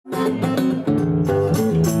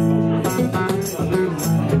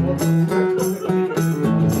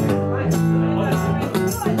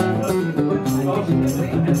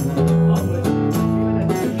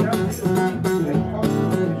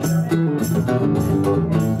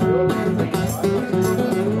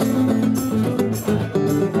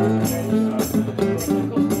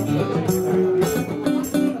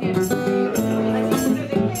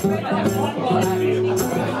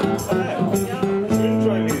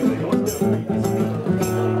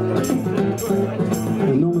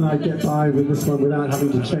Get by with this one without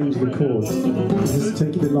having to change the chords. This is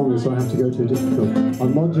taking a bit longer, so I have to go to a different chord. I'll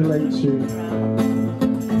modulate to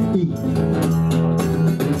E.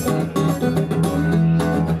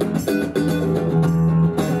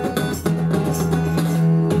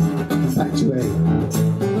 Back to A.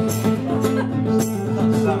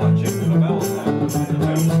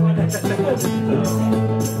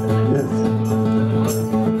 Yes.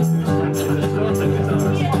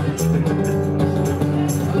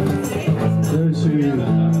 Those who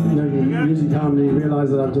know music harmony realise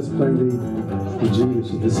that I'm just playing the G,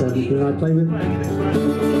 which is the seventh, and I play with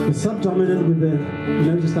the subdominant with the, you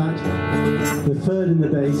notice that? The third in the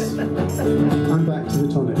bass, and back to the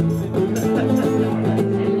tonic.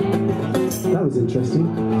 That was interesting.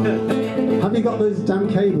 Have you got those damn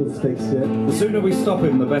cables fixed yet? The sooner we stop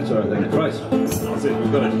him, the better, I think. Right, that's it,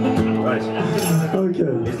 we've got it. Right.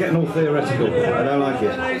 Okay. He's getting all theoretical. I don't like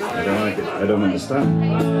it. I don't like it. I don't understand.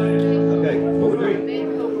 Okay, what we're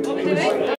doing.